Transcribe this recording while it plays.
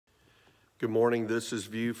Good morning. This is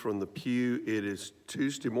View from the Pew. It is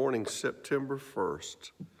Tuesday morning, September 1st,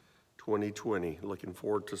 2020. Looking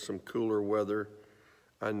forward to some cooler weather.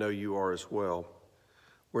 I know you are as well.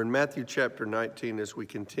 We're in Matthew chapter 19 as we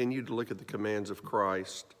continue to look at the commands of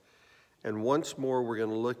Christ. And once more, we're going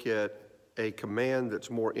to look at a command that's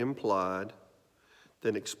more implied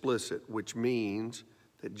than explicit, which means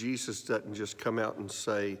that Jesus doesn't just come out and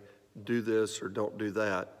say, do this or don't do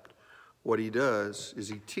that. What he does is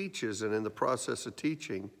he teaches, and in the process of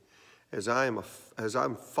teaching, as I'm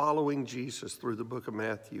following Jesus through the book of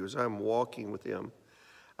Matthew, as I'm walking with him,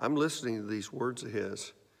 I'm listening to these words of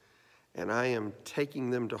his, and I am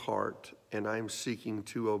taking them to heart, and I'm seeking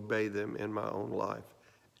to obey them in my own life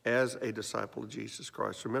as a disciple of Jesus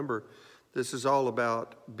Christ. Remember, this is all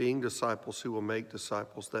about being disciples who will make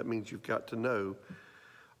disciples. That means you've got to know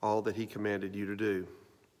all that he commanded you to do.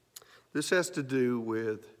 This has to do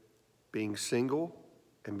with being single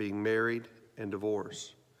and being married and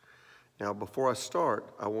divorced. Now, before I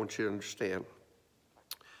start, I want you to understand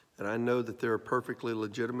that I know that there are perfectly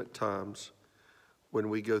legitimate times when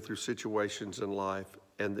we go through situations in life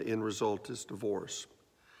and the end result is divorce.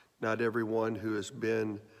 Not everyone who has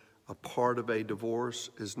been a part of a divorce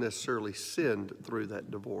is necessarily sinned through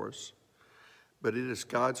that divorce, but it is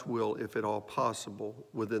God's will, if at all possible,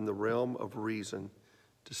 within the realm of reason,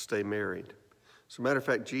 to stay married. As a matter of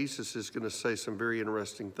fact, Jesus is going to say some very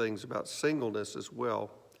interesting things about singleness as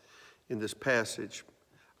well in this passage.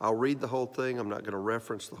 I'll read the whole thing. I'm not going to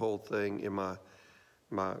reference the whole thing in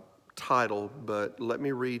my title, but let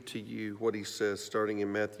me read to you what he says starting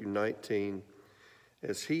in Matthew 19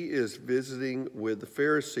 as he is visiting with the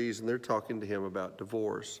Pharisees and they're talking to him about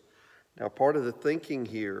divorce. Now, part of the thinking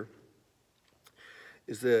here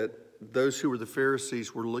is that those who were the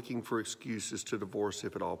Pharisees were looking for excuses to divorce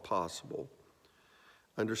if at all possible.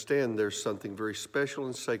 Understand there's something very special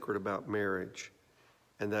and sacred about marriage,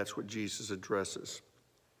 and that's what Jesus addresses.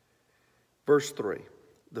 Verse 3,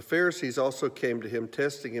 the Pharisees also came to him,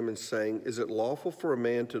 testing him and saying, is it lawful for a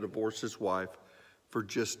man to divorce his wife for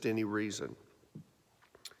just any reason?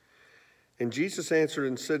 And Jesus answered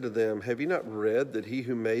and said to them, have you not read that he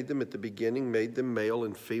who made them at the beginning made them male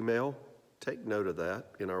and female? Take note of that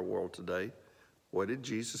in our world today. What did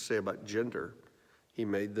Jesus say about gender? He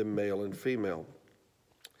made them male and female.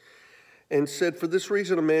 And said, for this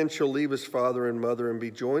reason a man shall leave his father and mother and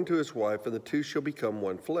be joined to his wife, and the two shall become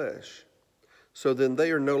one flesh. So then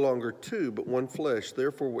they are no longer two, but one flesh.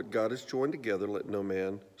 Therefore what God has joined together, let no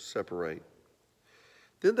man separate.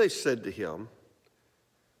 Then they said to him,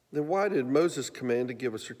 then why did Moses command to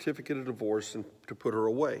give a certificate of divorce and to put her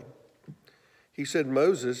away? He said,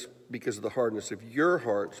 Moses, because of the hardness of your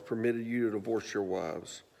hearts, permitted you to divorce your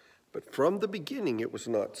wives. But from the beginning it was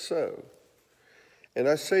not so. And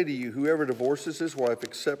I say to you, whoever divorces his wife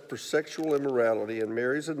except for sexual immorality and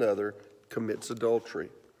marries another commits adultery.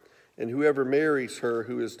 And whoever marries her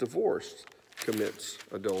who is divorced commits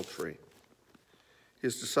adultery.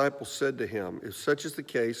 His disciples said to him, if such is the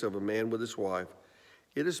case of a man with his wife,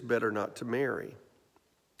 it is better not to marry.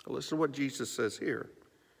 Now listen to what Jesus says here.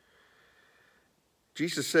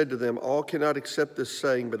 Jesus said to them, all cannot accept this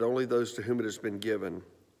saying, but only those to whom it has been given.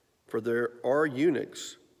 For there are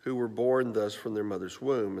eunuchs who were born thus from their mother's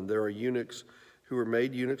womb, and there are eunuchs who were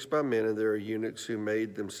made eunuchs by men, and there are eunuchs who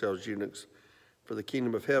made themselves eunuchs for the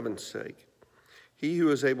kingdom of heaven's sake. He who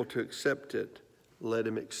is able to accept it, let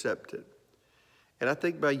him accept it. And I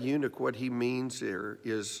think by eunuch, what he means here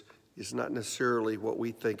is not necessarily what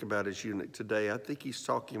we think about as eunuch today. I think he's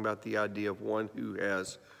talking about the idea of one who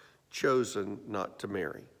has chosen not to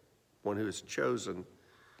marry, one who has chosen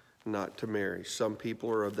not to marry. Some people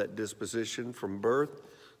are of that disposition from birth.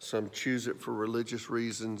 Some choose it for religious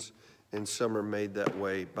reasons, and some are made that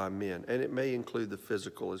way by men. And it may include the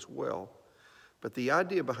physical as well. But the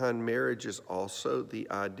idea behind marriage is also the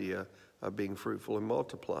idea of being fruitful and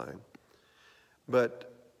multiplying.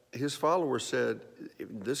 But his followers said,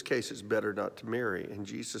 in this case, it's better not to marry. And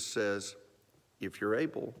Jesus says, if you're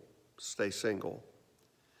able, stay single.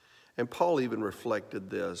 And Paul even reflected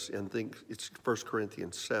this, and I think it's 1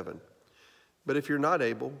 Corinthians 7. But if you're not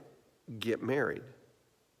able, get married.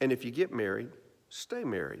 And if you get married, stay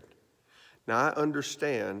married. Now, I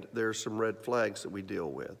understand there are some red flags that we deal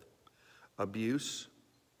with. Abuse,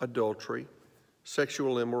 adultery,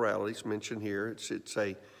 sexual immorality is mentioned here.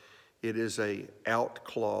 It is a out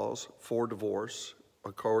clause for divorce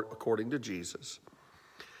according to Jesus.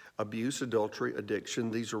 Abuse, adultery, addiction,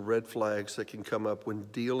 these are red flags that can come up when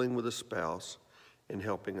dealing with a spouse and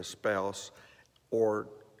helping a spouse or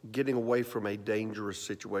getting away from a dangerous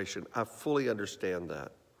situation. I fully understand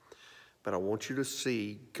that. But I want you to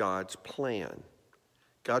see God's plan.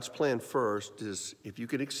 God's plan first is if you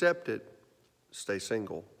can accept it, stay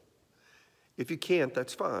single. If you can't,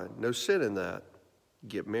 that's fine. No sin in that.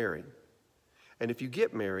 Get married. And if you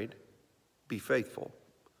get married, be faithful.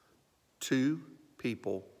 Two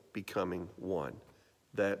people becoming one.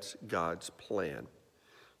 That's God's plan.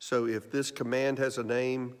 So if this command has a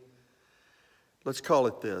name, let's call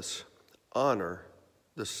it this: honor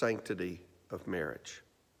the sanctity of marriage.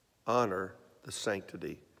 Honor the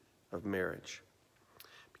sanctity of marriage.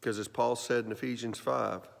 Because as Paul said in Ephesians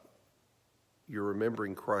 5, you're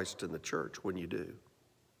remembering Christ in the church when you do.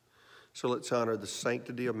 So let's honor the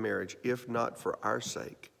sanctity of marriage, if not for our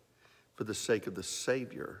sake, for the sake of the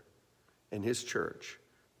Savior and his church,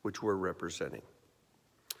 which we're representing.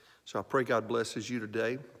 So I pray God blesses you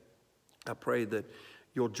today. I pray that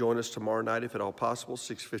you'll join us tomorrow night, if at all possible,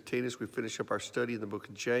 6:15, as we finish up our study in the book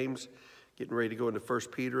of James, getting ready to go into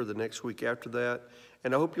 1 Peter the next week after that.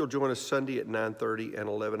 And I hope you'll join us Sunday at 9:30 and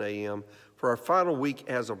 11 a.m. for our final week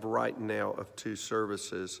as of right now of 2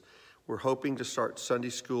 services. We're hoping to start Sunday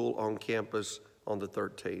school on campus on the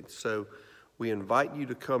 13th. So we invite you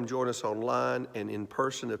to come join us online and in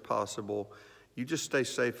person if possible. You just stay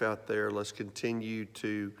safe out there. Let's continue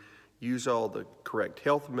to use all the correct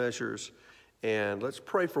health measures, and let's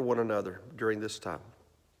pray for one another during this time.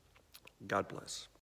 God bless.